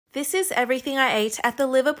This is everything I ate at the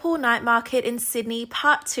Liverpool night market in Sydney,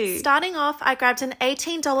 part 2. Starting off, I grabbed an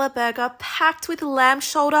 $18 burger packed with lamb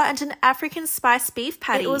shoulder and an African spice beef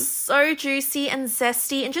patty. It was so juicy and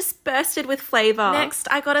zesty and just bursted with flavor. Next,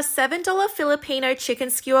 I got a $7 Filipino chicken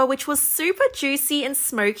skewer, which was super juicy and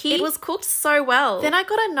smoky. It was cooked so well. Then I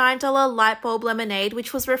got a $9 light bulb lemonade,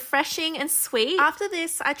 which was refreshing and sweet. After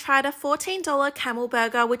this, I tried a $14 camel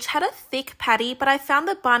burger, which had a thick patty, but I found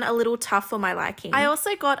the bun a little tough for my liking. I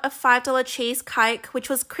also got a $5 cheese kike, which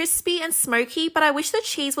was crispy and smoky, but I wish the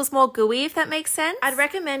cheese was more gooey, if that makes sense. I'd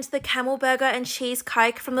recommend the camel burger and cheese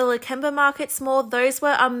kike from the Lakemba markets more. Those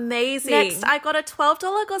were amazing. Next, I got a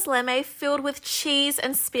 $12 gozleme filled with cheese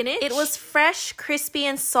and spinach. It was fresh, crispy,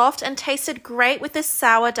 and soft and tasted great with a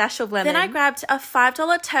sour dash of lemon. Then I grabbed a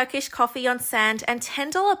 $5 Turkish coffee on sand and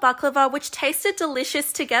 $10 baklava, which tasted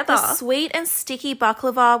delicious together. The sweet and sticky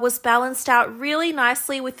baklava was balanced out really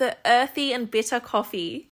nicely with the earthy and bitter coffee.